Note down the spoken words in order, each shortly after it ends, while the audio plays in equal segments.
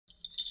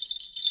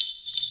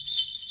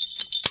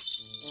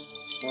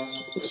Ho,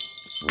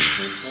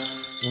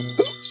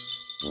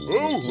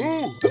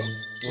 ho,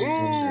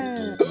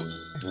 ho!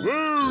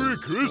 Merry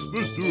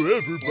Christmas to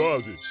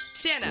everybody.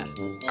 Santa,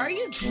 are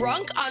you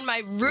drunk on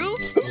my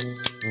roof?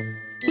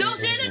 No,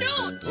 Santa,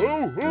 don't!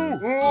 Ho, ho,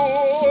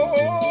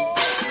 ho!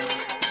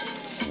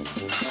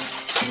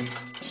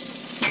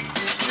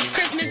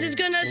 Christmas is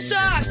gonna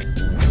suck!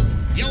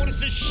 Yo,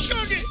 this is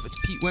Sugar. It's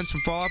Pete Wentz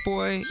from Fall Out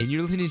Boy, and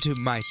you're listening to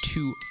my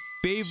two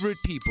favorite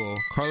people,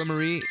 Carla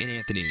Marie and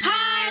Anthony.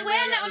 Hi, we're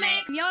Little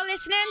Mix. You're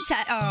listening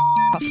to...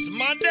 It's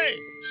Monday.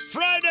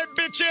 Friday,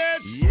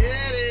 bitches. Yeah,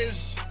 it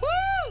is. Woo!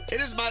 It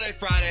is Monday,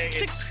 Friday.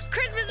 It's the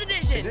Christmas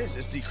edition. It is.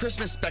 It's the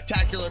Christmas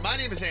Spectacular. My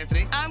name is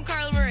Anthony. I'm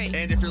Carla Marie.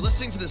 And if you're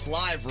listening to this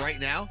live right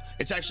now,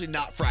 it's actually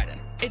not Friday.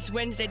 It's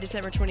Wednesday,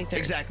 December 23rd.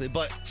 Exactly.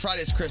 But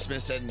Friday's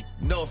Christmas, and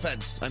no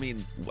offense. I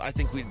mean, I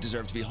think we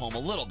deserve to be home a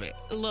little bit.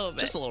 A little bit.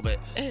 Just a little bit.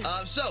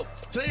 So,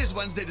 today is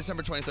Wednesday,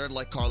 December 23rd,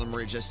 like Carla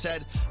Marie just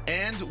said.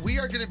 And we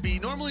are going to be,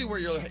 normally we're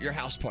your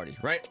house party,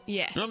 right?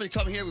 Yeah. Normally you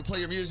come here, we play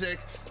your music,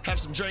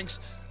 have some drinks.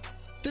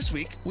 This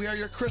week, we are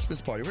your Christmas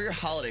party. We're your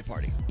holiday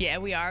party. Yeah,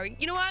 we are.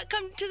 You know what?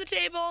 Come to the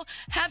table,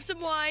 have some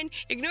wine,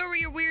 ignore what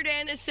your weird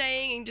aunt is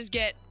saying, and just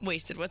get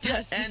wasted with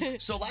us.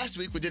 And so last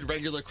week, we did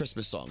regular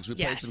Christmas songs. We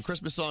played Yes. some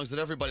Christmas songs that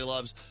everybody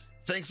loves.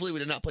 Thankfully, we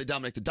did not play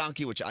Dominic the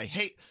Donkey, which I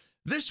hate.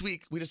 This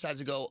week, we decided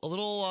to go a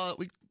little,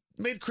 we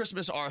made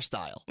Christmas our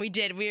style. We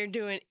did. We are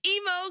doing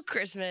emo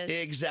Christmas.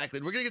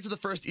 Exactly. We're going to get to the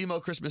first emo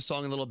Christmas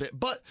song in a little bit,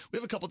 but we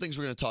have a couple things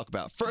we're going to talk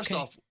about. First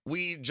off,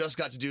 we just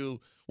got to do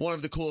one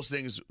of the coolest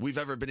things we've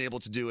ever been able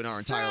to do in our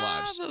entire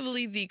lives.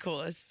 Probably the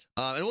coolest.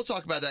 And we'll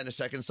talk about that in a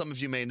second. Some of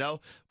you may know.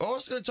 We're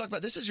also going to talk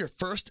about this is your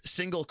first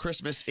single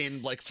Christmas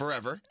in like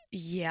forever.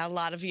 Yeah, a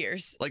lot of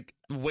years. Like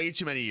way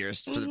too many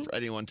years for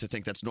anyone to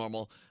think that's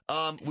normal.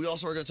 We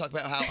also are going to talk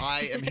about how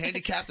I am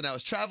handicapped and I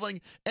was traveling.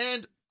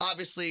 And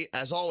obviously,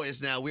 as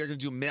always now, we are going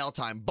to do mail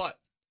time. But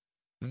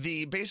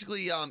the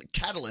basically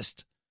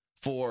catalyst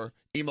for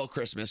emo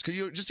Christmas, could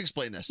you just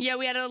explain this? Yeah,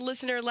 we had a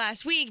listener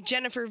last week,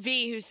 Jennifer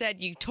V, who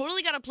said, you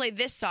totally got to play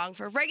this song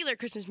for regular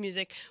Christmas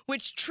music,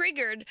 which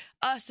triggered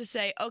us to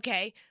say,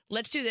 okay,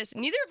 let's do this.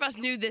 Neither of us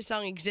knew this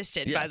song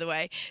existed, by the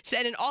way. So,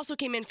 and it also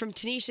came in from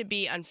Tanisha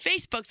B on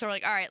Facebook. So we're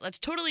like, all right, let's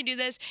totally do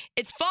this.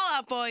 It's Fall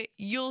Out Boy.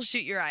 You'll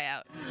shoot your eye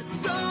out.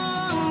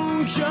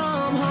 Don't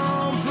come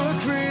home for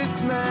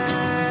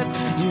Christmas.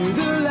 You're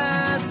the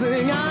last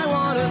thing I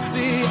want to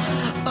see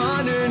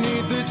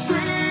underneath the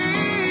tree.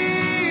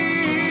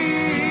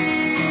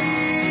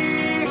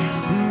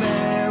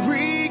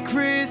 Merry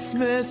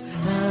Christmas,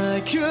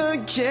 I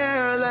could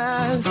care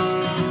less.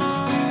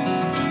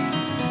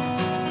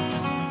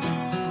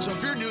 So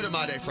if you're new to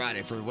My Day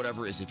Friday, for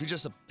whatever reason, if you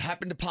just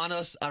happened upon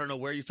us, I don't know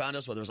where you found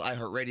us, whether it was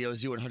iHeartRadio,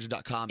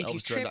 Z100.com, If you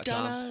tripped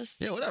ElvisDuran.com. on us.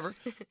 Yeah, whatever.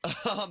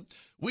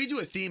 We do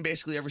a theme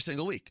basically every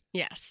single week.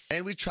 Yes.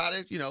 And we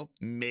try to,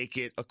 make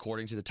it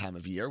according to the time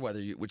of year,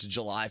 which is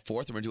July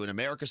 4th, and we're doing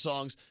America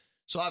songs.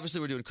 So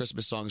obviously we're doing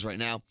Christmas songs right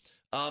now.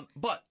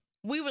 But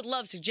We would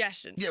love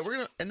suggestions. yeah,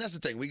 and that's the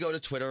thing. We go to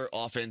Twitter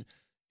often.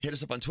 Hit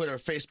us up on Twitter,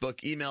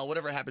 Facebook, email,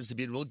 whatever it happens to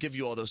be, and we'll give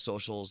you all those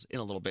socials in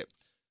a little bit.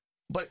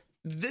 But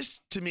this,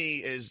 to me,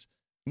 is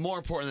more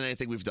important than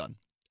anything we've done.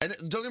 And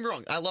don't get me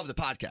wrong, I love the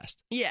podcast.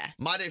 Yeah.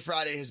 My Day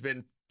Friday has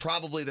been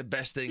probably the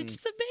best thing It's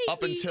the up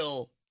baby.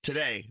 until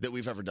today that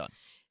we've ever done.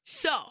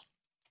 So,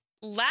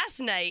 last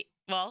night,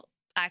 well,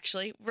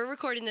 actually, we're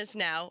recording this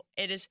now.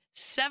 It is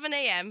 7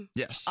 a.m.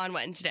 Yes. on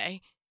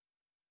Wednesday.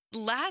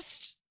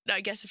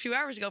 I guess a few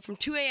hours ago, from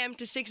 2 a.m.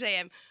 to 6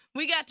 a.m.,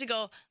 we got to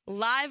go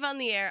live on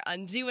the air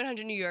on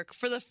Z100 New York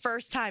for the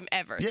first time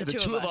ever. Yeah, the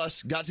two of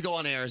us got to go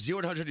on air,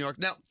 Z100 New York.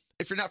 Now,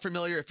 if you're not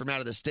familiar, if you're out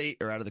of the state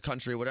or out of the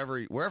country, wherever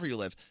you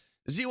live,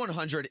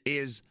 Z100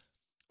 is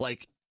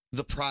like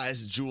the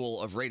prize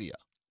jewel of radio.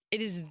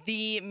 It is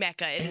the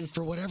Mecca. And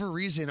for whatever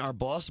reason, our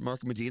boss,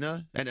 Mark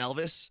Medina and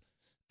Elvis,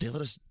 they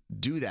let us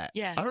do that.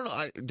 Yeah. I don't know.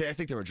 I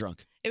think they were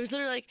drunk. It was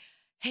literally like,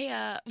 hey,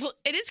 well,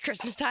 it is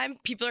Christmas time.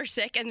 People are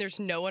sick and there's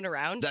no one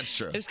around. That's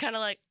true. It was kind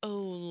of like, oh,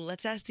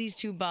 let's ask these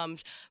two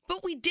bums.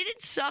 But we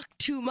didn't suck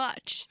too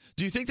much.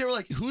 Do you think they were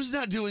like, who's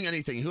not doing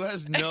anything? Who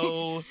has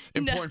no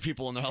important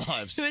people in their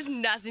lives? It has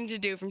nothing to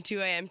do from 2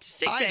 a.m. to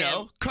 6 I a.m.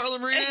 know. Carla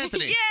Marie and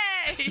Anthony.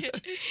 Yay!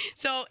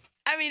 So,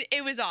 I mean,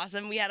 it was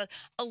awesome. We had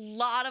a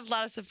lot of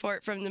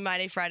support from the My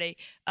Day Friday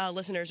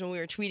listeners when we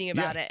were tweeting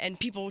about it, and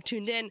people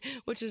tuned in,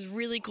 which was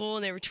really cool,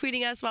 and they were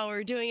tweeting us while we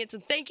were doing it, so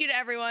thank you to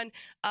everyone.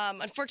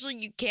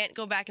 Unfortunately, you can't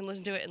go back and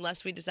listen to it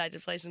unless we decide to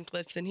play some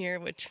clips in here,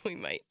 which we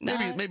might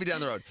not. Maybe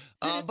down the road.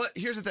 But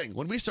here's the thing.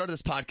 When we started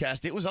this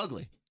podcast, it was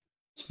ugly.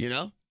 You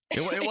know?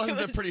 It wasn't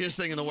the prettiest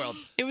thing in the world.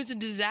 It was a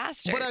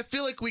disaster. But I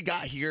feel like we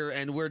got here,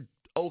 and we're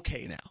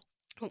okay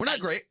now. We're not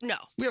great. No.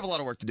 We have a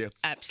lot of work to do.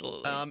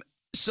 Absolutely.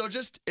 So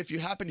just, if you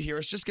happen to hear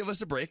us, just give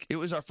us a break. It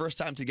was our first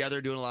time together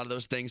doing a lot of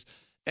those things,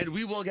 and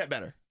we will get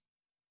better.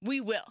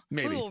 We will.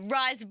 Maybe. We will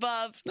rise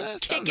above, I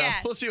don't kick know.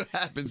 ass. We'll see what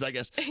happens, I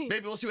guess. Maybe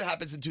we'll see what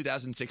happens in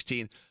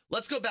 2016.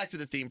 Let's go back to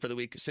the theme for the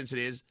week, since it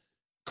is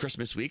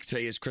Christmas week.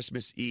 Today is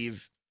Christmas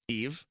Eve,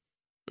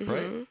 right?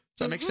 Does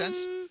that make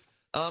sense?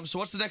 So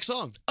what's the next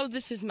song? Oh,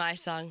 this is my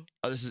song.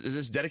 Oh, is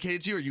this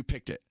dedicated to you or you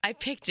picked it? I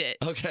picked it.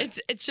 Okay.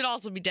 It should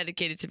also be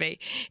dedicated to me.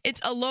 It's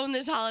Alone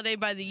This Holiday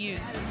by The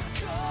Used.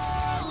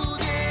 Cold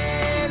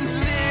in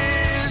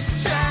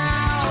this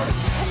town,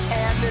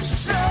 and there's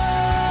so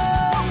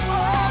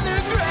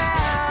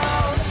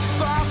underground,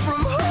 far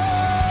from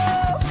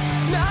home,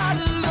 not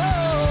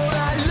alone.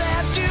 I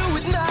left you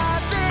with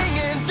nothing,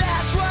 and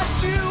that's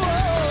what you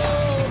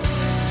owe.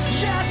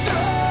 Yeah,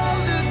 throw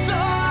the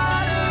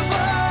thought of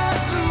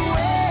us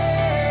away.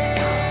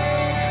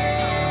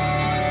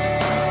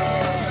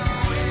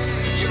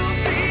 You'll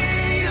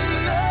be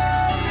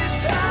alone this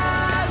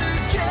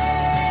holiday.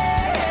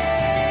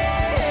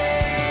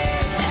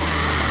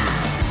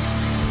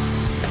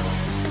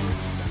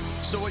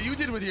 So what you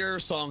did with your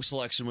song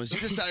selection was you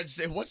decided to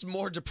say, what's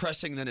more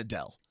depressing than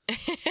Adele?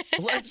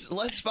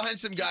 Let's find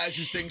some guys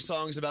who sing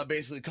songs about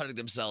basically cutting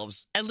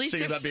themselves. At least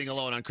singing they're about being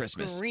alone on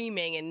Christmas.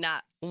 Screaming and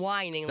not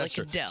whining That's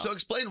like true. Adele. So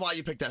explain why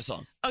you picked that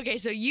song. Okay,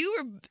 so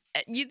you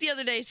the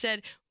other day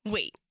said,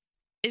 wait,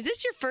 is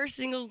this your first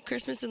single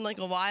Christmas in like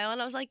a while? And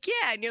I was like,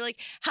 yeah. And you're like,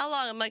 how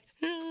long? I'm like,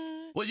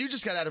 Well, you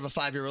just got out of a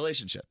 5-year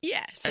relationship.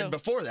 yeah. So And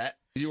before that,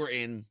 you were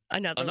in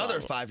another another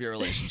long 5-year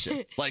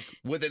relationship, like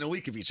within a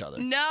week of each other.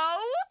 no,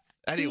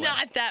 Anyway,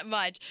 not that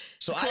much.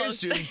 so I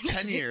Close. assumed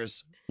 10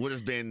 years would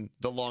have been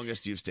the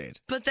longest you've stayed.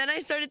 But then I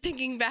started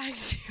thinking back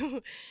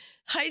to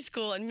high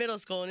school and middle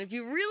school. And if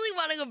you really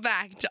want to go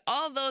back to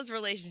all those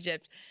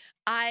relationships,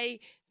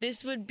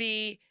 this would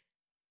be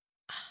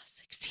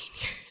 16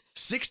 years.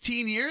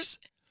 16 years?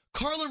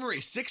 Carla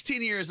Marie,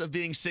 16 years of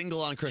being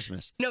single on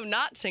Christmas. No,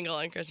 not single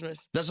on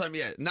Christmas. That's what I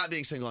mean. Yeah, not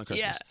being single on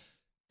Christmas.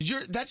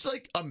 That's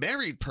like a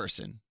married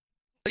person.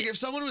 Like if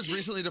someone was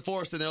recently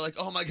divorced and they're like,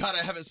 oh my God, I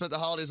haven't spent the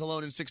holidays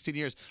alone in 16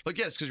 years. Like,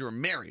 yes, because you were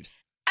married.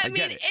 I get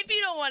mean, it. if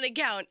you don't want to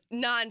count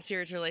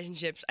non-serious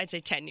relationships, I'd say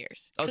 10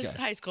 years. 'Cause Okay.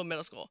 high school,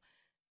 middle school.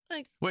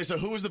 Like Wait, so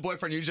who was the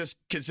boyfriend you just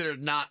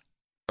considered not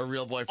a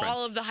real boyfriend?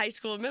 all of the high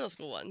school and middle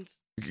school ones.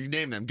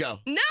 Name them. Go.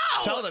 No!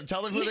 Tell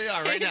them who they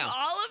are right now.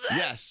 All of them?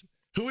 Yes.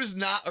 Who is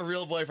not a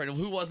real boyfriend?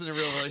 Who wasn't a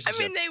real I relationship?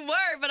 mean, they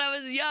were, but I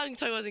was young,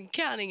 so I wasn't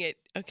counting it.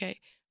 Okay.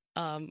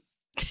 No, I'm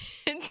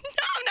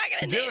not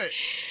going to Do name it.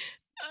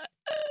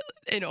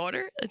 In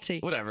order? Let's see.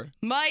 Whatever.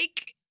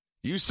 Mike,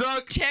 You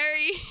suck.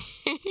 Terry,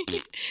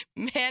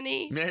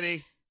 Manny.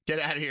 Manny, get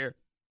out of here.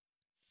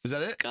 Is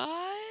that it? God,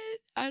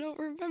 I don't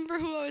remember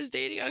who I was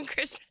dating on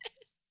Christmas.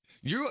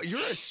 You're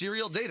a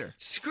serial dater.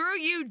 Screw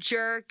you,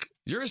 jerk.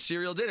 You're a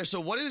serial dater. So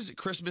what is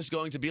Christmas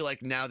going to be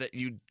like now that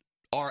you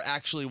are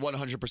actually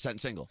 100%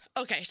 single?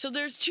 Okay, so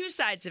there's two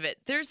sides of it.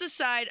 There's the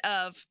side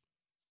of,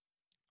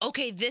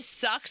 okay, this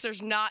sucks.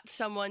 There's not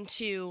someone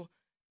to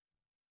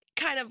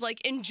kind of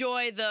like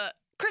enjoy the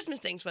Christmas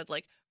things with,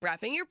 like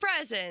wrapping your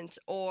presents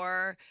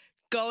or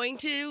going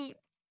to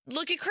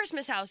look at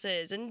Christmas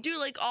houses and do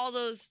like all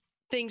those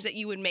things that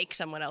you would make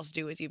someone else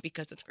do with you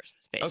because it's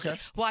Christmas, basically. Okay.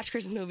 Watch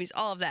Christmas movies,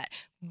 all of that.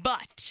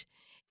 But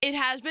it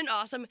has been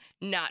awesome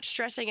not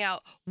stressing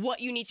out what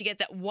you need to get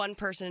that one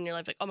person in your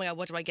life. Like, oh my God,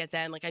 what do I get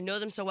them? Like, I know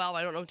them so well,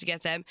 I don't know what to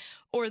get them.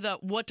 Or the,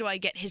 what do I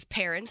get his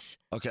parents?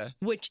 Okay.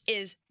 Which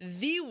is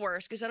the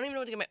worst because I don't even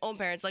know what to get my own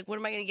parents. Like, what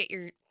am I going to get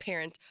your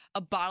parents?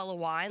 A bottle of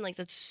wine? Like,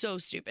 that's so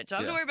stupid. So I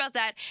don't have to worry about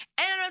that.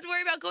 And I don't have to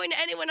worry about going to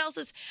anyone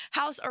else's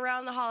house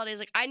around the holidays.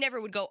 Like, I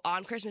never would go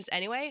on Christmas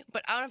anyway,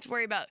 but I don't have to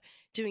worry about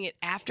doing it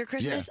after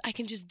Christmas. I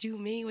can just do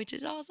me, which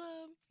is awesome.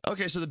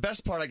 Okay, so the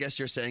best part, I guess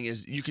you're saying,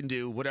 is you can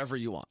do whatever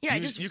you want. Yeah,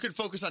 you can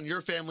focus on your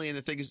family and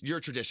the things, your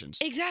traditions.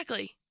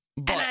 Exactly.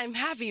 But and I'm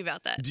happy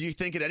about that. do you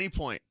think at any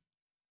point,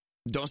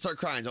 don't start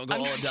crying, don't go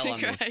I'm all not Adele gonna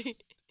on me. cry.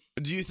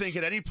 Do you think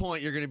at any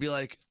point you're going to be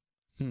like,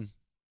 I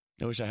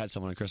wish I had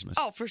someone on Christmas?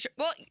 Oh, for sure.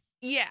 Well,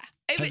 yeah.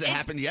 Has it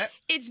happened yet?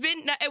 It's been,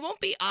 it won't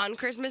be on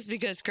Christmas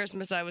because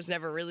Christmas I was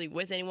never really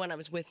with anyone. I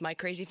was with my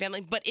crazy family,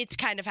 but it's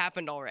kind of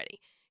happened already.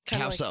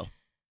 Kind How of like, so?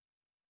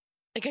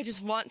 Like, I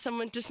just want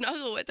someone to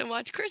snuggle with and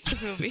watch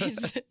Christmas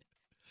movies.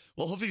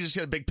 Well, hopefully you just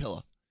get a big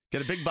pillow.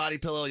 Get a big body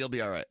pillow, you'll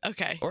be all right.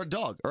 Okay. Or a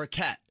dog, or a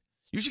cat.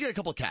 You should get a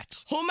couple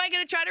cats. Who am I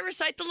going to try to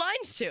recite the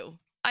lines to?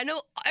 I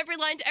know every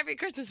line to every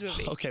Christmas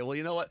movie. Okay, well,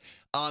 you know what?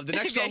 The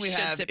next Maybe I song we should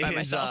have sit by is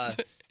myself.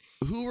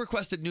 who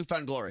requested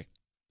Newfound Glory?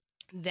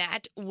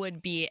 That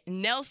would be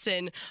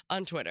Nelson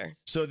on Twitter.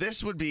 So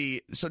this would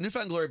be,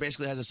 Newfound Glory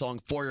basically has a song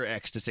for your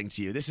ex to sing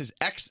to you. This is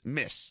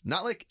X-Miss.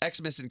 Not like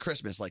X-Miss in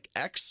Christmas, like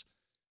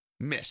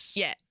X-Miss.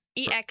 Yeah.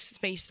 EX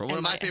space. For one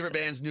of my favorite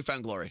NYSS. bands,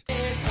 Newfound Glory.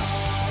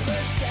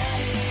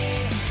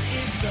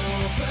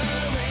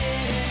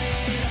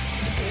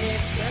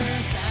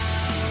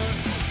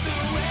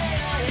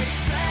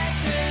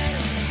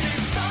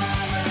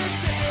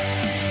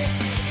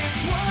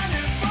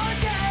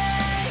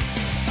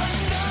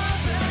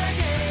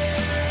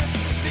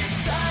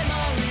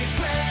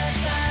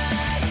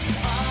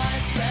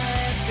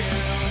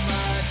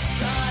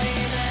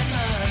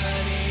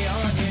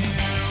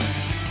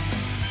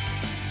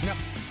 Now,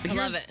 I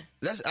love here's-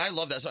 it. I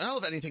love that song. I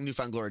love anything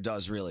Newfound Glory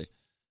does, really.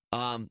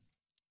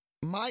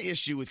 My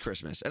issue with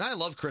Christmas, and I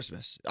love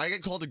Christmas. I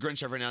get called a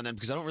Grinch every now and then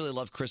because I don't really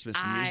love Christmas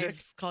music.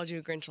 I've called you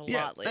a Grinch a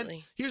Yeah, lot and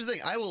lately. here's the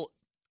thing. I will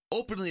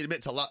openly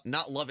admit to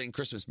not loving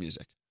Christmas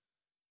music.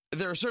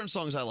 There are certain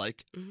songs I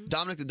like.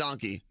 Dominic the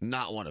Donkey,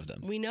 not one of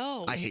them. We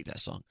know. I hate that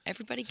song.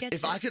 Everybody gets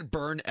If it. I could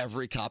burn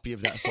every copy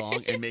of that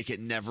song and make it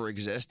never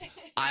exist,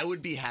 I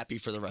would be happy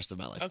for the rest of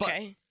my life.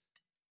 Okay.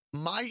 But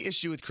my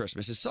issue with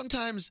Christmas is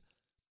sometimes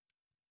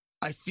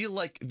I feel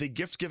like the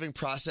gift-giving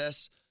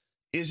process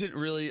isn't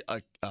really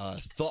a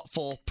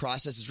thoughtful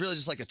process. It's really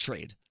just like a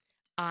trade.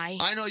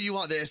 I know you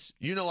want this.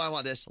 You know I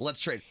want this.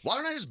 Let's trade. Why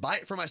don't I just buy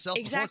it for myself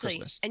before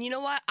Christmas? And you know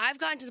what? I've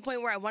gotten to the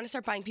point where I want to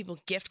start buying people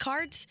gift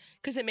cards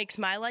because it makes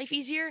my life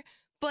easier.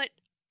 But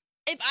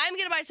if I'm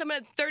going to buy someone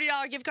a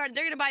 $30 gift card,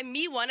 they're going to buy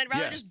me one. I'd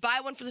rather just buy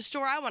one for the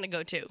store I want to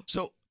go to.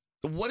 So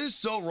what is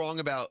so wrong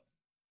about,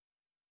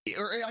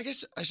 or I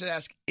guess I should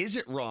ask, is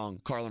it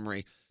wrong, Carla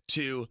Marie,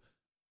 to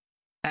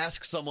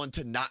ask someone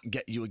to not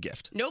get you a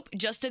gift? Nope.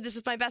 Just did this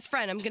with my best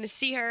friend. I'm going to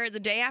see her the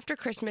day after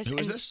Christmas. Who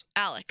is this?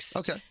 Alex.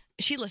 Okay.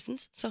 She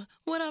listens. So,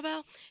 what up,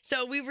 Al?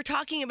 So, we were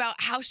talking about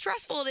how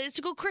stressful it is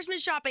to go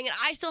Christmas shopping, and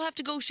I still have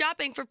to go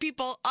shopping for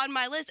people on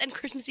my list, and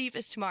Christmas Eve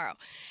is tomorrow.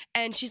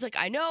 And she's like,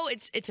 I know,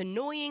 it's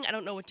annoying. I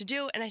don't know what to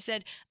do. And I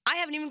said, I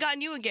haven't even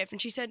gotten you a gift.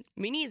 And she said,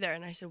 me neither.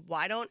 And I said,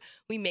 why don't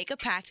we make a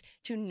pact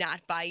to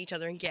not buy each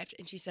other a gift?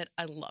 And she said,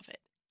 I love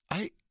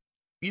it.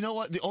 You know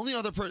what? The only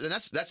other person,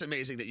 and that's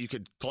amazing that you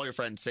could call your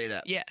friend and say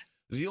that. Yeah.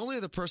 The only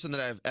other person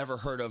that I've ever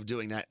heard of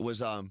doing that was,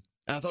 and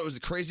I thought it was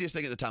the craziest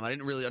thing at the time. I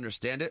didn't really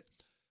understand it.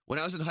 When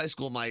I was in high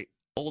school, my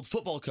old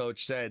football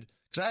coach said,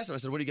 because I asked him, I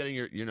said, what are you getting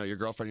your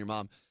girlfriend, your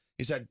mom?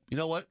 He said, you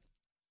know what?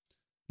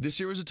 This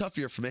year was a tough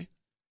year for me. He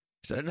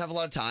said, I didn't have a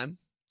lot of time,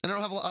 and I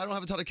don't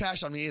have a ton of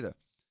cash on me either.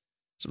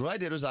 So what I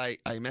did was I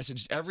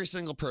messaged every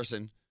single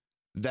person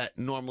that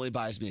normally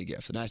buys me a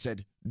gift. And I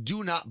said,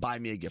 do not buy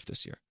me a gift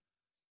this year.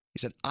 He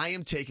said, I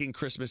am taking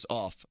Christmas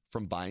off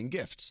from buying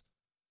gifts.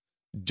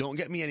 Don't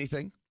get me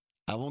anything.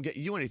 I won't get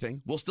you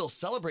anything. We'll still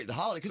celebrate the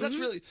holiday because that's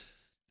really...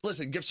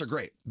 Listen, gifts are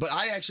great, but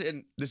I actually,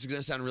 and this is going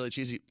to sound really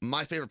cheesy,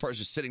 my favorite part is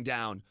just sitting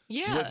down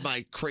with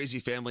my crazy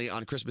family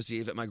on Christmas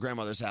Eve at my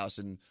grandmother's house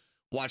and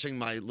watching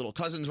my little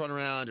cousins run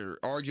around or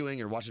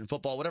arguing or watching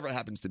football, whatever it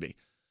happens to be.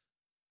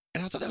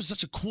 And I thought that was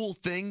such a cool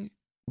thing,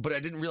 but I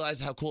didn't realize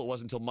how cool it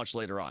was until much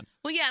later on.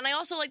 Well, yeah, and I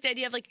also like the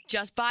idea of like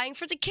just buying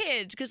for the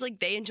kids because like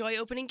they enjoy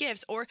opening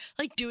gifts or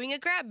like doing a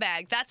grab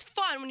bag. That's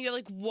fun when you have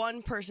like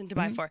one person to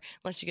buy for,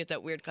 unless you get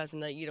that weird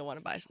cousin that you don't want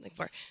to buy something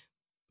for.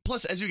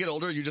 Plus, as you get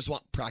older, you just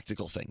want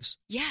practical things.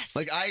 Yes.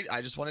 Like,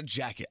 I just want a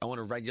jacket. I want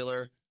a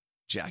regular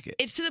jacket.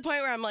 It's to the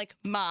point where I'm like,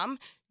 Mom,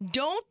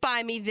 don't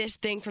buy me this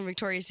thing from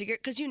Victoria's Secret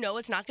because you know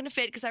it's not going to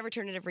fit because I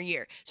return it every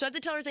year. So I have to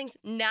tell her things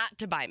not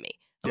to buy me.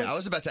 I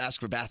was about to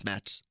ask for bath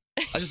mats.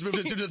 I just moved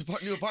into the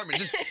new apartment.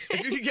 Just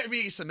if you could get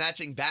me some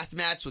matching bath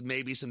mats with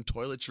maybe some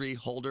toiletry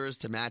holders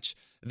to match,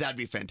 that'd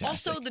be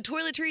fantastic. Also, the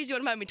toiletries, you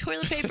want to buy me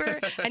toilet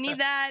paper? I need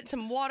that.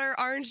 Some water,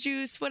 orange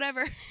juice,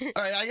 whatever. All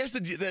right, I guess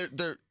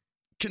the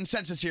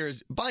consensus here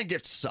is buying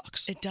gifts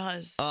sucks. It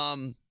does.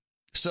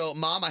 So,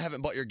 Mom, I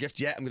haven't bought your gift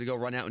yet. I'm going to go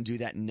run out and do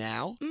that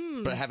now,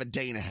 but I have a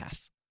day and a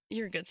half.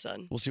 You're a good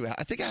son. We'll see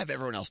I think I have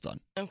everyone else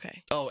done.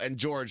 Okay. Oh, and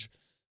George,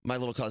 my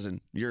little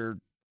cousin, you're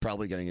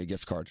probably getting a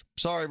gift card.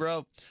 Sorry,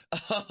 bro.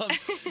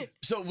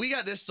 So we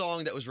got this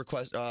song that was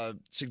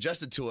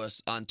suggested to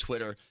us on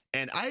Twitter,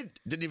 and I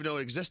didn't even know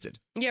it existed.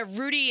 Yeah,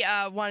 Rudy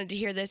wanted to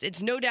hear this.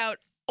 It's no doubt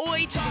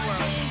Oi to the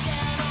World.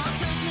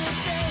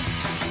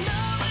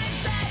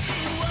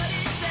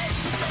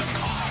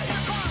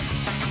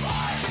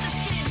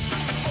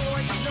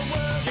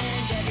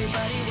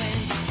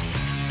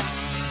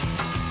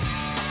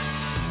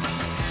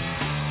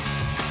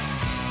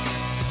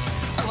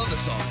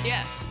 Song.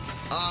 Yeah.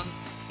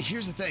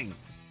 Here's the thing.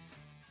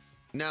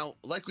 Now,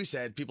 like we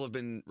said, people have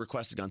been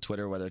requesting on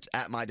Twitter, whether it's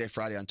at My Day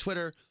Friday on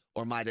Twitter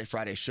or My Day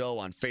Friday Show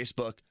on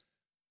Facebook.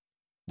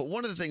 But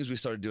one of the things we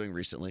started doing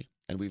recently,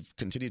 and we've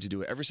continued to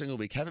do it every single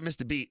week, haven't missed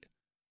a beat,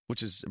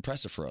 which is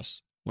impressive for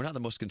us. We're not the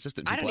most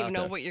consistent people I don't even out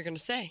know there. what you're going to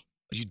say.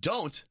 You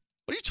don't?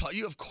 What are you talking?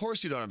 You of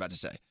course you know what I'm about to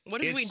say.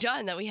 What have we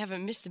done that we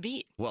haven't missed a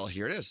beat? Well,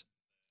 here it is.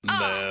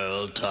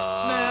 Mail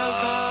time. Mail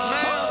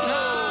time. Mail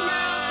time.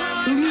 Mail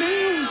time. The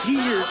mail's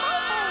here.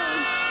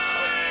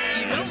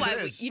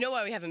 You know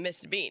why we haven't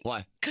missed a beat?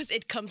 Why? Because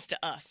it comes to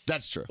us.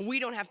 That's true. We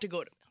don't have to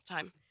go to mail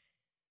time.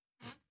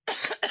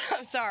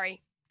 I'm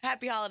sorry.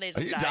 Happy holidays.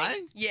 Are you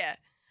dying? Yeah.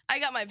 I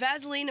got my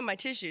Vaseline and my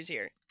tissues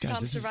here. Guys,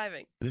 I'm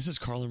surviving. This is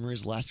Carla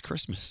Marie's last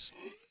Christmas.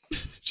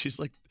 She's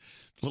like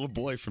the little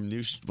boy from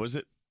New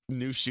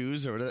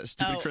Shoes or whatever that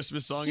stupid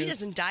Christmas song is. He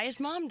doesn't die. His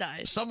mom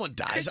dies. Someone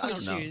dies. Christmas I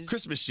don't know. shoes.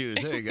 Christmas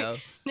shoes. There you go.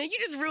 No, you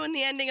just ruined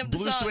the ending of the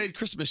Blue song. suede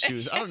Christmas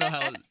shoes. I don't know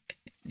how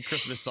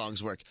Christmas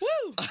songs work.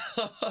 Woo!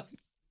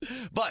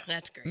 But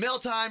that's great. Mail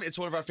time, it's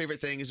one of our favorite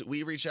things.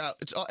 We reach out.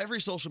 It's every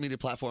social media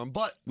platform,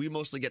 but we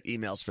mostly get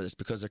emails for this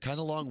because they're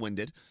kind of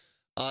long-winded.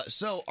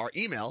 So our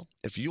email,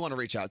 if you want to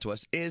reach out to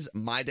us, is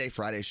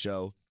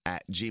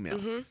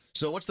mydayfridayshow@gmail.com.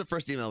 So what's the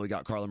first email we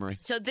got, Carla Marie?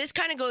 So this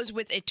kind of goes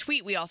with a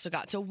tweet we also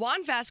got. So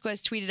Juan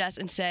Vasquez tweeted us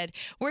and said,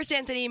 "Worst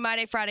Anthony, My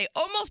Day Friday.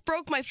 Almost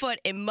broke my foot.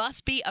 It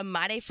must be a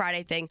My Day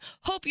Friday thing.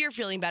 Hope you're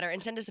feeling better."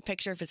 And send us a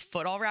picture of his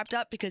foot all wrapped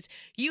up because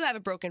you have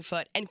a broken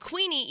foot. And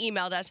Queenie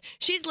emailed us.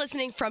 She's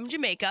listening from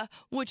Jamaica,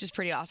 which is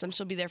pretty awesome.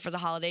 She'll be there for the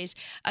holidays.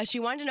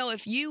 She wanted to know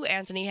if you,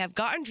 Anthony, have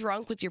gotten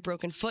drunk with your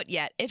broken foot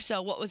yet. If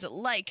so, what was it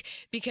like?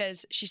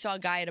 Because she saw a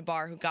guy at a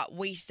bar who got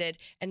wasted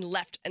and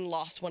left and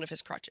lost one of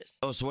his crutches.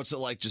 Oh, so what's it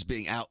like just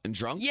being out and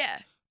drunk?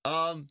 Yeah.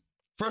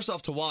 First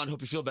off, to Juan,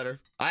 hope you feel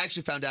better. I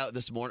actually found out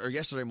this morning, or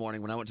yesterday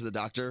morning, when I went to the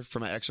doctor for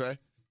my x-ray,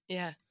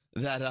 Yeah.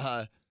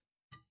 that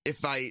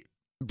if I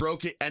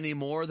broke it any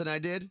more than I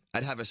did,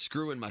 I'd have a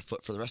screw in my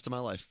foot for the rest of my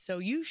life. So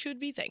you should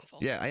be thankful.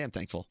 Yeah, I am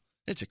thankful.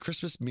 It's a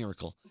Christmas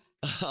miracle.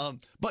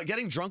 But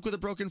getting drunk with a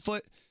broken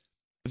foot,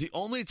 the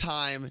only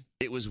time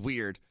it was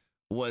weird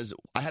was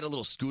I had a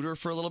little scooter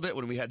for a little bit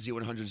when we had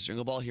Z100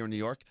 Jingle Ball here in New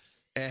York.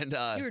 And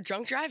You were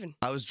drunk driving.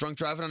 I was drunk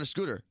driving on a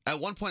scooter. At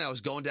one point, I was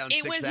going down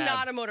It 6th was Ave.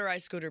 not a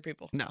motorized scooter,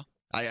 people. No,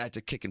 I had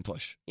to kick and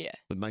push Yeah.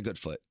 with my good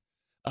foot.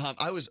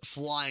 I was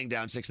flying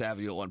down 6th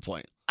Avenue at one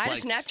point. I had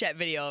like, a Snapchat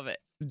video of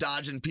it.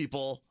 dodging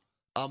people.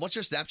 What's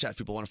your Snapchat if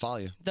people want to follow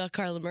you? The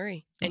Carla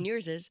Murray. And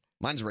yours is.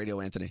 Mine's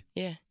Radio Anthony.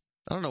 Yeah.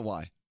 I don't know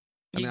why.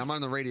 I mean, I'm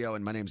on the radio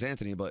and my name's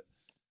Anthony, but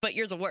But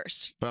you're the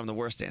worst. I'm the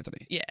worst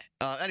Anthony. Yeah.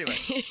 Anyway,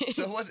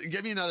 so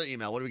give me another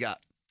email. What do we got?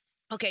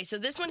 Okay, so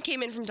this one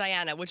came in from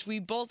Diana, which we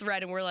both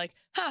read and we're like,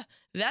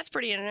 that's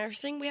pretty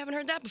interesting. We haven't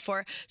heard that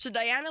before. So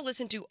Diana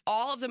listened to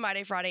all of the My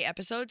Day Friday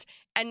episodes,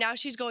 and now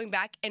she's going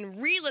back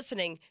and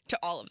re-listening to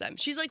all of them.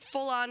 She's like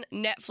full on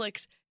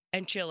Netflix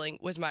and chilling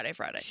with My Day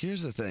Friday.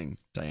 Here's the thing,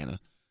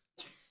 Diana.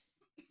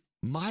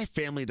 My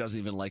family doesn't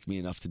even like me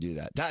enough to do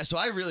that. So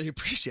I really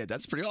appreciate it.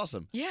 That's pretty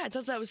awesome. Yeah, I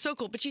thought that was so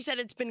cool. But she said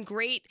it's been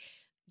great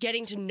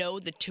getting to know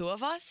the two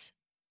of us.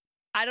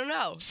 I don't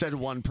know. Said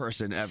one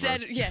person ever.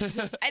 Yes.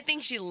 I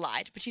think she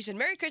lied, but she said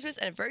Merry Christmas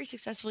and a very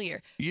successful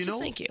year.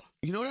 Thank you.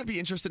 You know what I'd be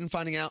interested in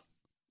finding out?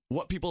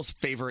 What people's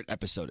favorite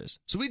episode is.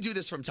 So we do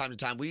this from time to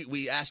time.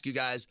 We ask you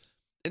guys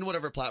in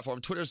whatever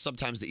platform. Twitter's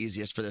sometimes the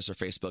easiest for this, or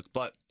Facebook.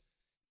 But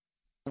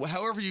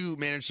however you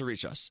manage to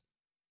reach us,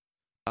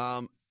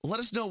 let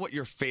us know what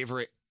your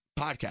favorite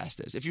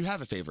podcast is. If you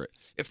have a favorite.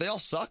 If they all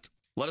suck,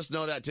 let us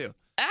know that too.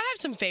 I have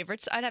some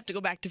favorites. I'd have to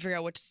go back to figure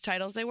out which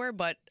titles they were,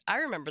 but I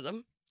remember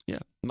them. Yeah.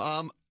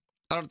 I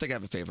don't think I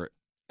have a favorite.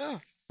 Oh.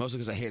 Mostly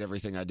because I hate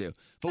everything I do.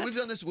 But we've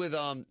done this with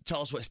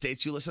tell us what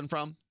states you listen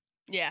from.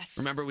 Yes.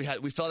 Remember we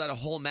filled out a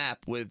whole map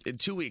in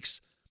 2 weeks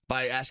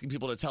by asking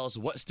people to tell us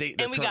what state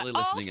they're currently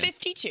listening in. And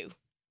we got all 52.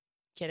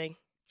 Kidding.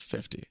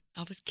 50.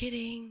 I was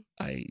kidding.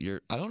 I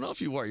don't know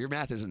if you were. Your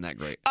math isn't that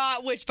great.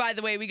 Which, by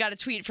the way, we got a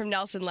tweet from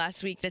Nelson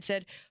last week that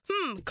said,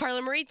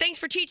 Carla Marie, thanks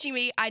for teaching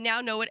me. I now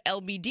know what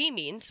LBD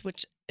means,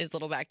 which is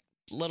little black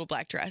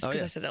dress,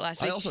 because I said that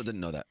last week. I also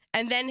didn't know that.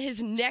 And then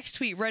his next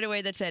tweet right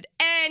away that said,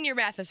 and your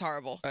math is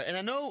horrible. All right, and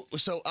I know,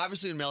 so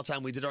obviously in mail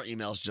time, we did our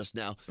emails just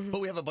now, but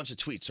we have a bunch of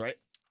tweets, right?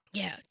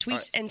 Yeah,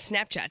 tweets and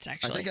Snapchats,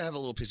 actually. I think I have a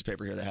little piece of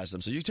paper here that has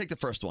them. So you take the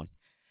first one.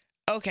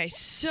 Okay,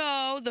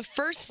 so the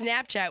first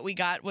Snapchat we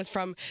got was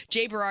from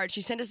Jay Berard.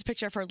 She sent us a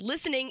picture of her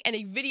listening and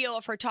a video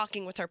of her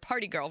talking with her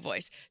party girl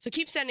voice. So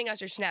keep sending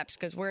us your snaps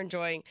because we're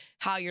enjoying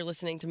how you're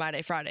listening to My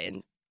Day Friday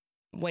and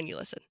when you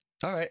listen.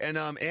 All right, and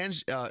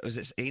is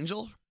this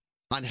Angel?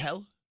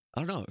 Angel? I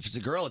don't know. If it's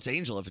a girl, it's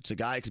Angel. If it's a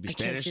guy, it could be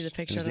Spanish. I can't see the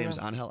picture. His name's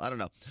Angel. I don't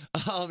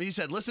know. He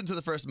said, listen to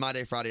the first My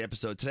Day Friday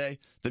episode today.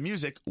 The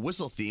music,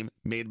 whistle theme,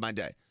 made my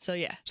day. So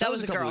yeah, So that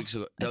was a couple girl. weeks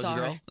ago. I That was saw a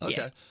girl? her. Okay.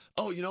 Yeah.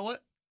 Oh, you know what?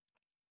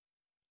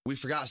 We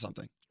forgot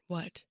something.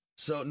 What?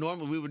 So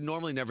we would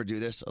normally never do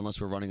this unless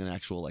we're running an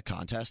actual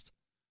contest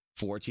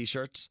for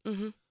T-shirts.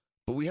 Mm-hmm.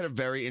 But we had a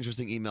very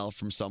interesting email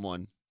from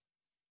someone.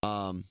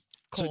 So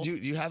Cole. do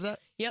you have that?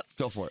 Yep.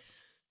 Go for it.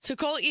 So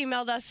Cole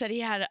emailed us, said he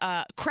had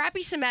a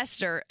crappy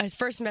semester, his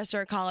first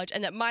semester at college,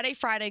 and that My Day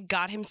Friday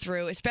got him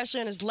through,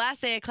 especially on his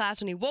last day of class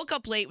when he woke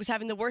up late, was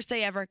having the worst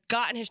day ever,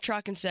 got in his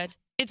truck and said,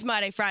 "It's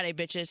My Day Friday,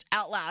 bitches,"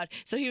 out loud.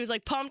 So he was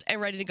pumped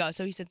and ready to go.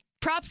 So he said,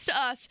 props to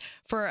us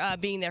for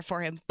being there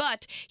for him.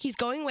 But he's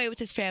going away with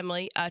his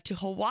family to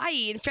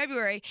Hawaii in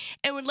February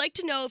and would like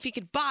to know if he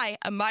could buy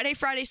a My Day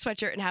Friday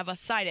sweatshirt and have us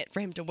sign it for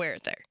him to wear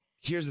it there.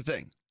 Here's the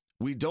thing.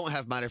 We don't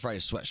have My Day Friday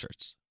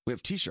sweatshirts. We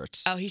have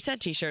T-shirts. Oh, he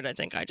said T-shirt. I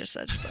think I just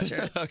said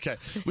sweatshirt. Okay.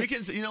 We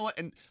can, you know what?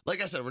 And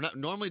like I said, we're not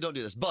normally don't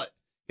do this, but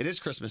it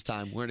is Christmas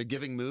time. We're in a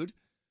giving mood.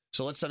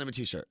 So let's send him a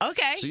T-shirt.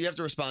 Okay. So you have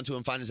to respond to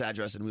him, find his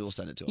address, and we will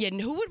send it to him. Yeah, and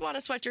who would want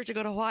a sweatshirt to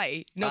go to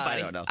Hawaii? Nobody. I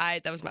don't know.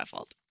 That was my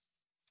fault.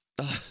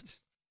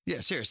 Yeah,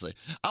 seriously.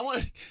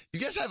 You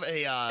guys have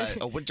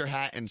a winter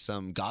hat and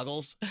some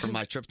goggles from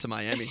my trip to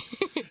Miami.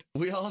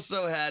 We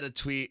also had a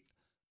tweet.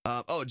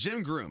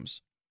 Jim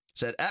Grooms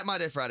said, at My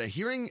Day Friday,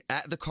 hearing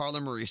at the Carla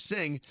Marie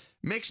sing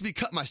makes me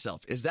cut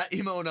myself. Is that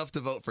emo enough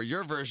to vote for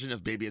your version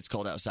of Baby It's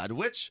Cold Outside?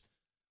 Which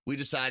we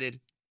decided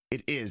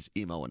it is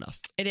emo enough.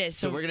 It is.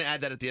 So we're going to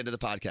add that at the end of the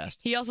podcast.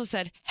 He also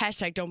said,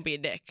 # don't be a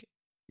dick.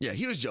 Yeah,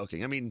 he was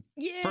joking. I mean,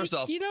 Yeah. First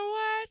off, you know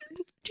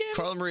what, Jim?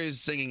 Carla Marie's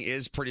singing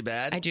is pretty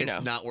bad. I do It's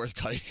know. not worth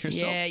cutting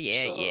yourself.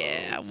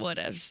 Yeah.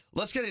 Whatevs.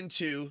 Let's get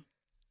into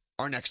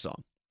our next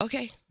song.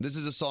 Okay. This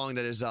is a song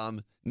that is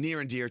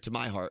near and dear to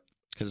my heart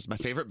because it's my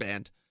favorite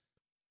band.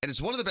 And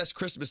it's one of the best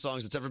Christmas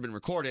songs that's ever been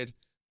recorded,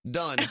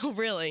 done. Oh,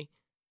 really?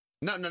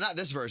 No, not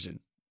this version.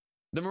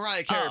 The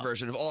Mariah Carey Oh.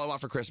 version of All I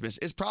Want for Christmas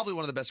is probably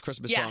one of the best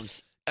Christmas Yes.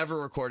 songs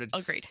ever recorded.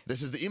 Agreed.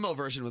 This is the emo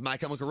version with My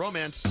Chemical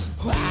Romance.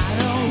 I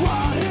don't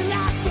want a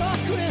lot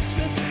for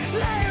Christmas.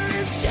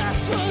 There is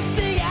just one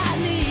thing I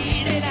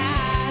need, and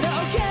I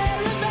don't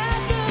care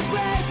about the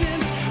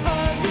presents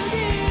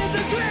underneath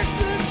the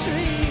Christmas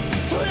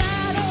tree. But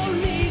I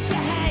don't need to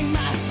hang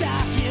my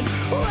stocking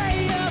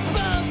way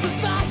above the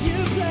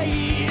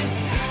fireplace.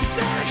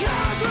 Santa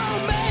Claus will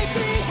make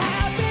me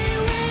happy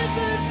with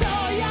a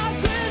toy on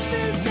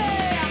Christmas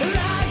Day. And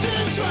I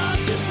just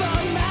want you for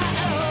my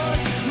own,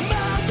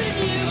 more than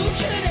you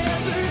could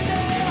ever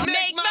know.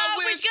 Make my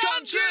wish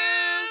come true.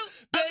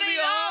 Baby,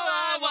 all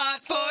I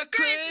want for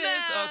Christmas.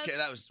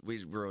 Christmas. Okay,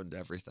 we ruined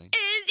everything.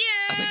 Is you.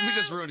 I think we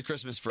just ruined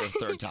Christmas for a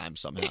third time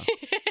somehow.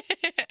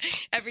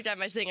 Every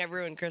time I sing, I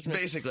ruin Christmas.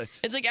 Basically.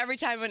 It's like every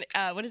time when,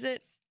 what is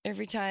it?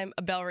 Every time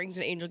a bell rings,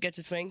 an angel gets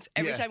its wings.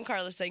 Every Yeah. time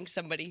Carla sings,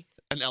 somebody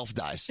An elf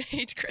dies.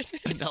 hates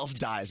Christmas. An elf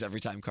dies every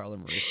time Carla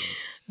Marie sings.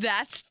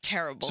 That's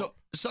terrible. So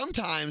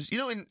sometimes,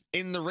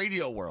 in the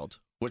radio world,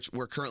 which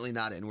we're currently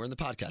not in, we're in the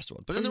podcast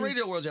world, but in the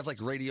radio world, you have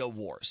like radio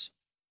wars,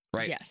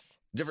 right? Yes.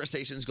 Different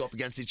stations go up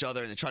against each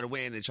other and they try to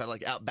win. They try to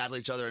like out battle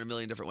each other in a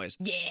million different ways.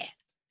 Yeah.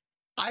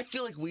 I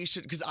feel like we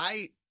should, because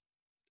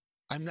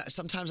I'm not,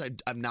 sometimes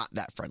I'm not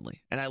that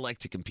friendly and I like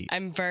to compete.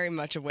 I'm very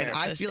much aware And of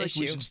I this feel like issue.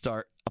 we should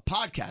start a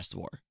podcast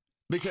war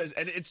because,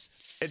 and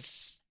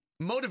it's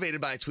motivated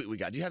by a tweet we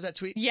got. Do you have that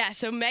tweet? Yeah,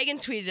 so Megan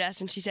tweeted us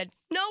and she said,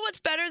 "Know what's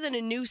better than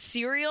a new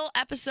Serial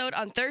episode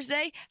on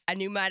Thursday? A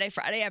new My Day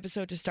Friday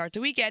episode to start the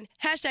weekend.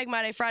 Hashtag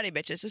My Day Friday,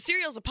 bitches." So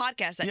Serial's a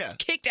podcast that Yeah.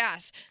 kicked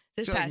ass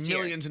this It's got, past like year.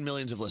 millions and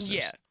millions of listeners.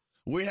 Yeah.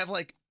 We have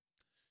like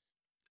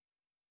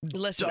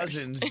Listeners.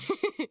 dozens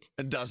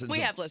and dozens. We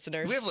of- have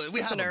listeners. We have them.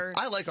 Listeners.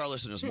 I like our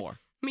listeners more.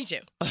 Me too.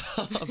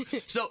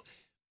 So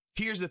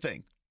here's the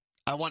thing.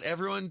 I want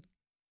everyone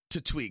to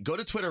tweet. Go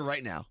to Twitter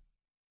right now.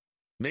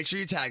 Make sure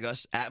you tag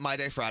us at My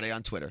Day Friday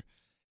on Twitter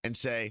and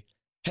say,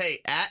 hey,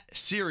 at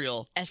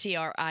Serial,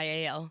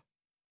 SERIAL.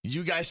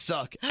 you guys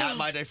suck. At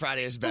My Day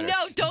Friday is better.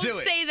 No, don't do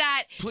it. say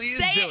that. Please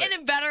say do it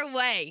in a better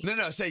way.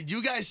 No, say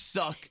you guys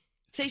suck.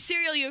 Say,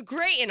 Serial, you're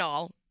great and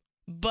all,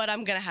 but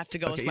I'm going to have to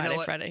go Okay, with you My know Day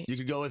what? Friday. You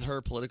could go with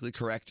her politically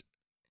correct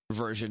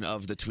version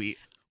of the tweet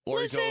or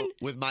go Listen.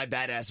 with my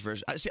badass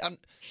version.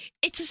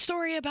 It's a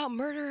story about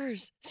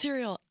murderers.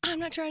 Serial, I'm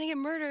not trying to get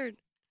murdered.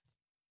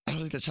 I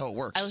don't think that's how it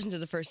works. I listened to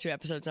the first 2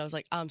 episodes and I was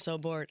like, I'm so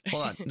bored.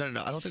 Hold on. No.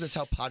 I don't think that's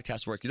how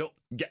podcasts work. You don't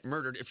get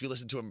murdered if you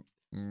listen to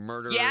a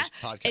murderer's Yeah,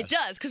 podcast. it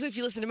does, because if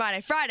you listen to My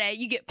Day Friday,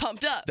 you get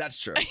pumped up. That's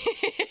true.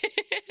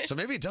 So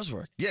maybe it does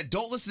work. Yeah,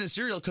 don't listen to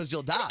Serial because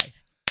you'll die.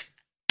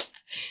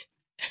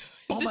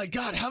 Oh my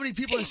God, how many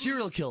people has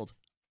Serial killed?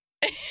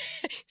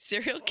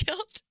 Serial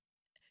killed?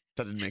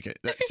 That didn't make it.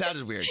 That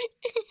sounded weird.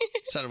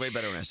 Sounded way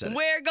better when I said it.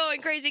 We're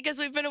going crazy because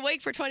we've been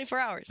awake for 24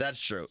 hours.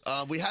 That's true.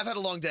 We have had a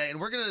long day, and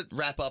we're going to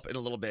wrap up in a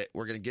little bit.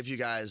 We're going to give you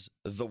guys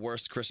the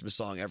worst Christmas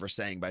song ever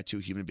sang by 2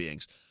 human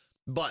beings.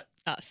 But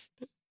Us.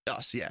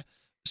 yeah.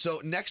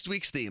 So next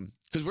week's theme,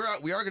 because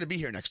we are going to be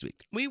here next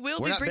week. We will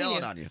We're be not bringing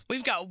bailing you. on you.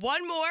 We've got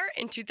one more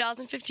in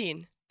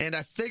 2015. And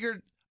I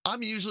figured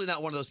I'm usually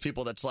not one of those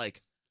people that's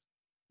like,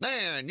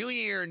 man, new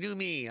year, new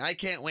me. I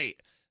can't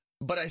wait.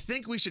 But I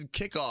think we should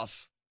kick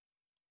off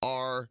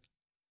our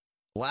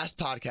last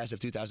podcast of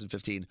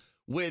 2015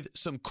 with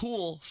some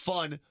cool,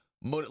 fun,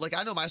 like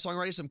I know my song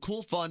already, some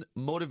cool, fun,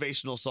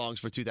 motivational songs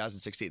for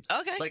 2016.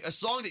 Okay. Like a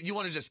song that you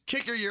want to just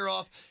kick your year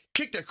off,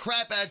 kick the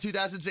crap out of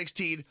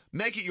 2016,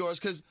 make it yours.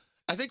 Because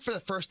I think for the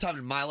first time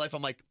in my life,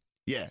 I'm like,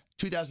 yeah,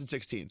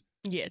 2016.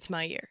 Yeah, it's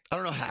my year. I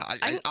don't know how.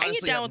 I get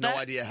honestly down have with no that.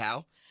 idea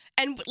how.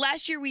 And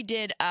last year we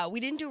didn't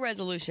do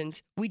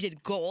resolutions. We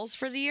did goals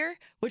for the year,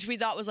 which we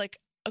thought was like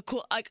a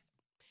cool, like,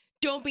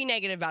 don't be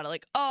negative about it.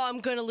 Like, oh, I'm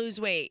going to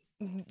lose weight.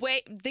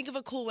 Think of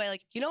a cool way.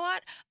 Like, you know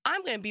what?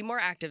 I'm going to be more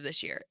active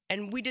this year.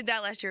 And we did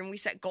that last year and we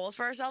set goals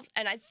for ourselves.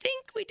 And I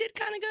think we did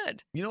kind of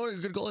good. You know what a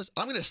good goal is?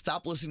 I'm going to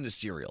stop listening to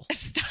Serial.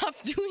 Stop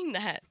doing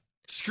that.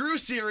 Screw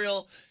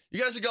Serial.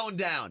 You guys are going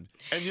down.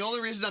 And the only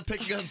reason I'm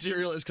picking on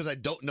Serial is because I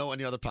don't know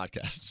any other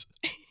podcasts.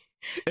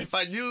 If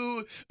I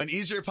knew an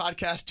easier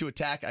podcast to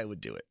attack, I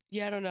would do it.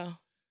 Yeah, I don't know.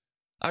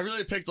 I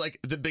really picked like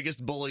the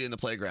biggest bully in the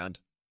playground.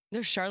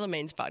 There's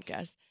Charlemagne's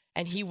podcast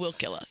and he will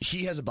kill us.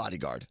 He has a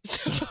bodyguard.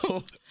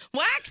 So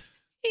Wax?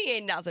 He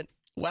ain't nothing.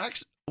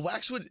 Wax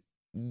would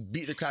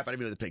beat the crap out of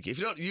me with a pinky. If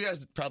you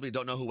guys probably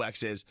don't know who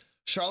Wax is.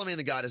 Charlemagne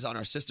the God is on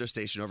our sister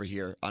station over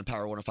here on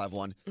Power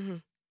 105.1. Mm-hmm.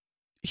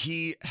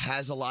 He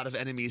has a lot of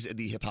enemies in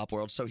the hip hop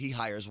world, so he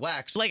hires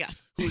Wax, Like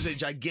us. who's a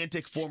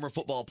gigantic former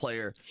football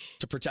player,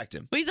 to protect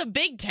him. He's a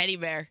big teddy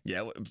bear.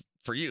 Yeah,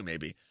 for you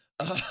maybe.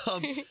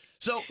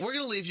 So we're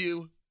gonna leave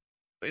you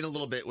in a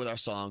little bit with our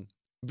song.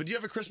 But do you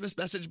have a Christmas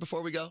message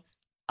before we go?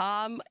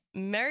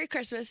 Merry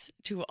Christmas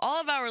to all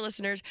of our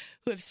listeners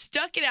who have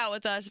stuck it out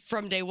with us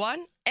from day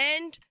one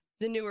and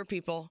the newer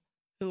people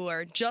who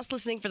are just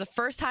listening for the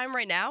first time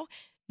right now.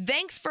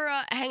 Thanks for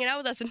hanging out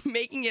with us and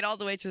making it all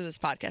the way to this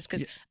podcast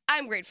because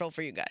I'm grateful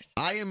for you guys.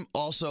 I am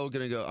also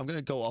going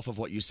to go off of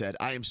what you said.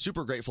 I am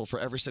super grateful for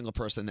every single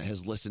person that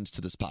has listened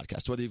to this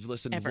podcast, whether you've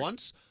listened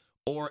once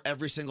or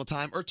every single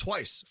time or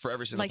twice for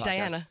every single podcast. Like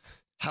Diana.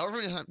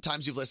 However many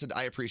times you've listened,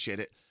 I appreciate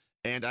it.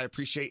 And I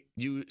appreciate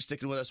you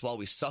sticking with us while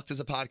we sucked as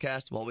a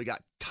podcast, while we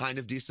got kind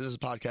of decent as a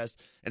podcast,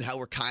 and how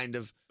we're kind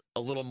of a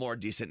little more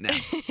decent now.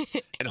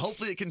 And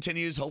hopefully it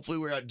continues. Hopefully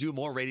we're going to do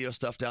more radio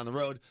stuff down the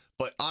road.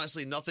 But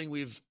honestly, nothing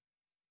we've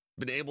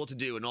been able to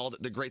do and all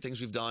the great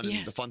things we've done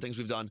and the fun things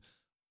we've done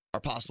are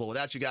possible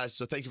without you guys.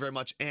 So thank you very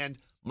much. And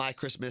my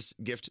Christmas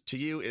gift to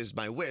you is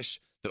my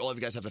wish that all of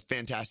you guys have a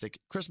fantastic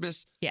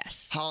Christmas,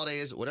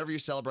 holidays, whatever you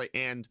celebrate,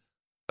 and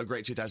a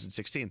great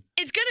 2016.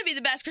 It's going to be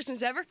the best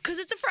Christmas ever because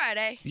it's a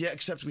Friday. Yeah,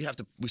 except we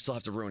still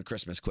have to ruin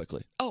Christmas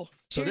quickly. Oh.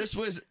 So this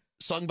was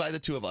sung by the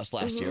two of us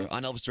last year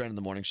on Elvis Duran in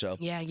the Morning Show.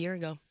 Yeah, a year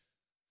ago.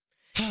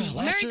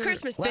 Merry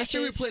Christmas, Last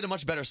year we bitches. played a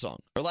much better song.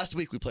 Or last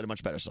week we played a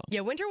much better song.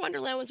 Yeah, Winter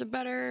Wonderland was a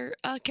better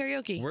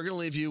karaoke. We're going to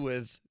leave you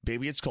with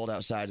Baby It's Cold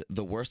Outside,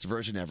 the worst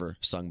version ever,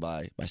 sung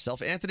by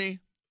myself, Anthony.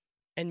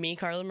 And me,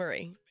 Carla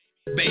Marie.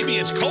 Baby,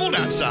 it's cold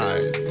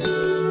outside.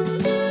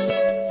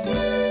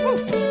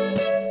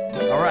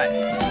 All right.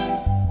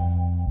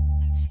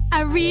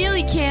 I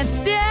really can't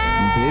stay.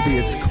 Baby,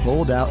 it's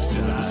cold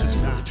outside. This is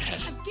really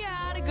bad. I've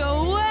gotta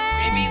go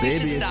away. Maybe we Baby,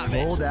 should it's stop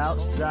cold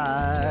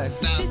outside.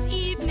 This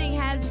evening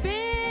has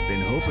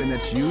Been hoping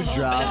that you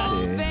drop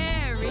in.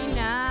 very nice.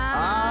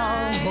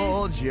 I'll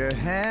hold your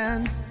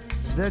hands.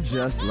 They're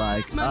just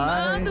like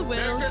My mother ice.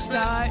 will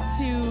start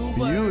to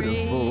worry.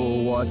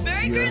 Beautiful, what's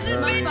Merry your Christmas,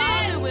 hurry? My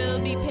father will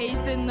be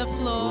pacing the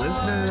floor.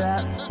 Listen to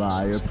that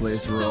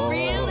fireplace So roar.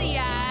 really,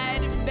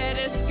 I'd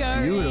better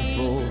scurry.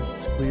 Beautiful,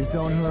 please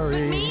don't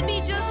hurry.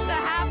 Maybe just a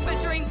half a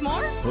drink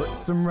more. Put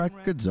some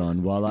records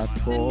on while I The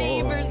pour.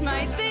 neighbors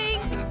might think,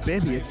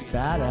 Baby, it's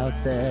bad out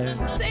there.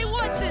 say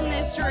what's in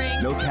this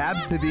drink. No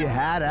cabs to be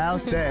had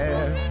out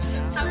there.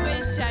 I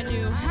wish I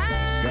knew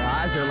how Your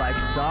eyes are like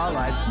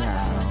starlights now.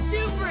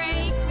 to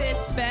break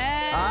this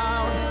spell.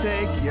 I'll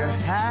take your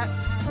hat.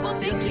 Well,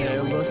 thank Your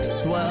hair you. looks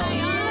I swell. ought to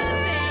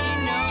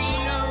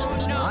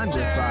say no, Under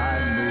sir.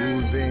 five,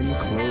 moving At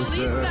least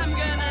closer. I'm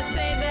gonna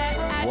say that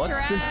I What's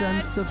tried. the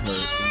sense of hurt in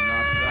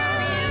my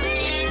pride? Really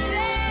can't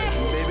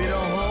stay. Baby,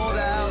 don't hold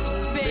out.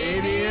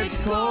 Baby,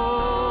 it's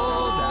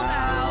cold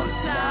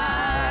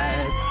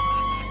outside.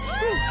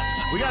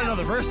 We got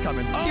another verse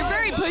coming. You're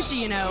very pushy,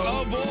 you know.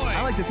 Oh, boy.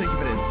 I like to think of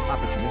it as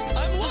opportunistic.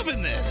 I'm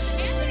loving this.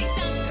 Anthony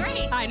sounds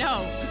great. I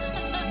know.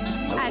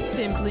 I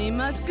simply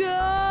must go.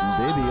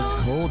 Baby, it's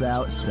cold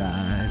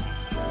outside.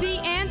 The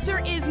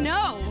answer is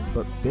no.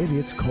 But baby,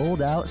 it's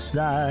cold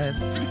outside.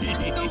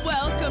 The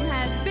welcome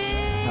has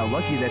been How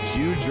lucky that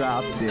you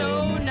dropped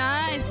so in.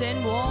 nice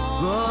and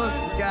warm.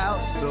 Look out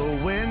the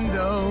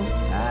window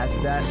at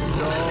that Sister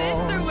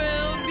storm.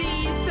 will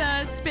be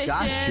suspicious.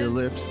 Gosh, your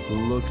lips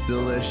look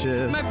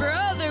delicious. My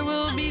brother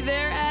will be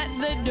there at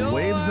the door.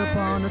 Waves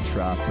upon a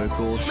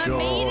tropical My shore.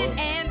 maiden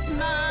aunt's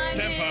mind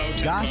Tempo,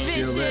 is Gosh, your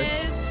vicious.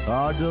 lips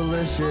are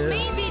delicious.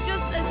 Maybe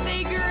just a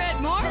cigarette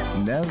more. I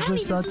Never don't even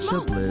such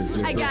smoke. a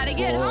blizzard I gotta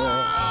get before. home.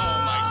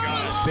 Oh, my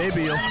God.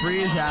 Baby, you'll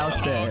freeze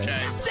out there.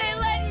 Okay. Say,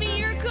 lend me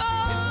your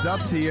coat. It's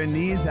up to your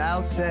knees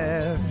out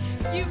there.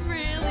 You've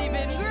really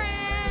been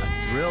great.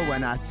 Thrill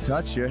when I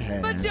touch your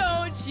hand. But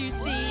don't you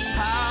see?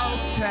 How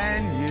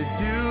can you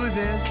do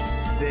this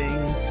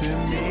thing to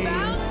me?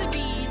 Bound to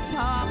be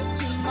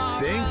talked tomorrow.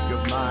 Think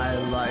of my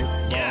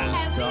lifelong Yeah. At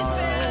least sorrow.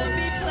 there'll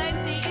be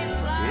plenty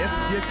implied. If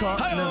you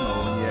caught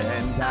pneumonia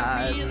and I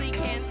died, really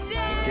can't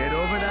stay. get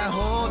over that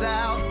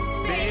holdout.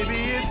 Baby,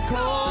 it's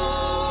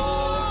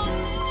cold.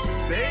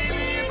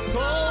 Baby, it's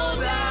cold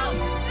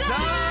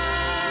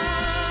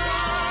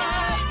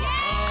outside.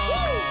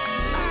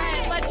 All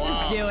right, let's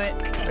just do it.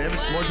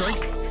 More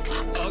drinks?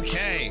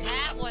 Okay.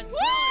 That was Woo!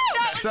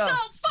 That was So- so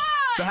fun.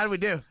 So how do we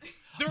do?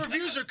 The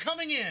reviews are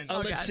coming in.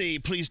 Let's see.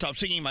 Please stop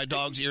singing. My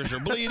dog's ears are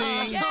bleeding.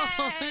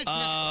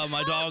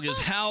 My dog is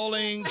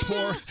howling.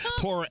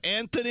 Poor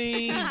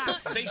Anthony.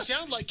 They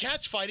sound like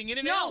cats fighting in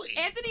an No, alley.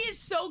 Anthony is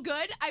so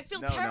good. I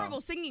feel No, terrible no.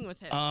 singing with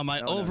him. My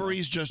No, no, no.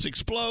 ovaries just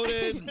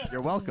exploded.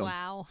 You're welcome.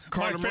 Wow.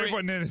 Carla My Marie-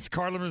 favorite name is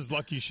Carla's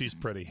lucky she's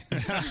pretty. All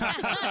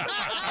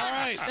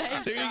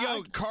right. There you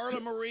go.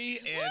 Carla Marie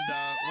and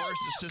worst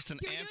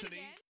assistant Can we do it Anthony.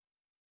 again?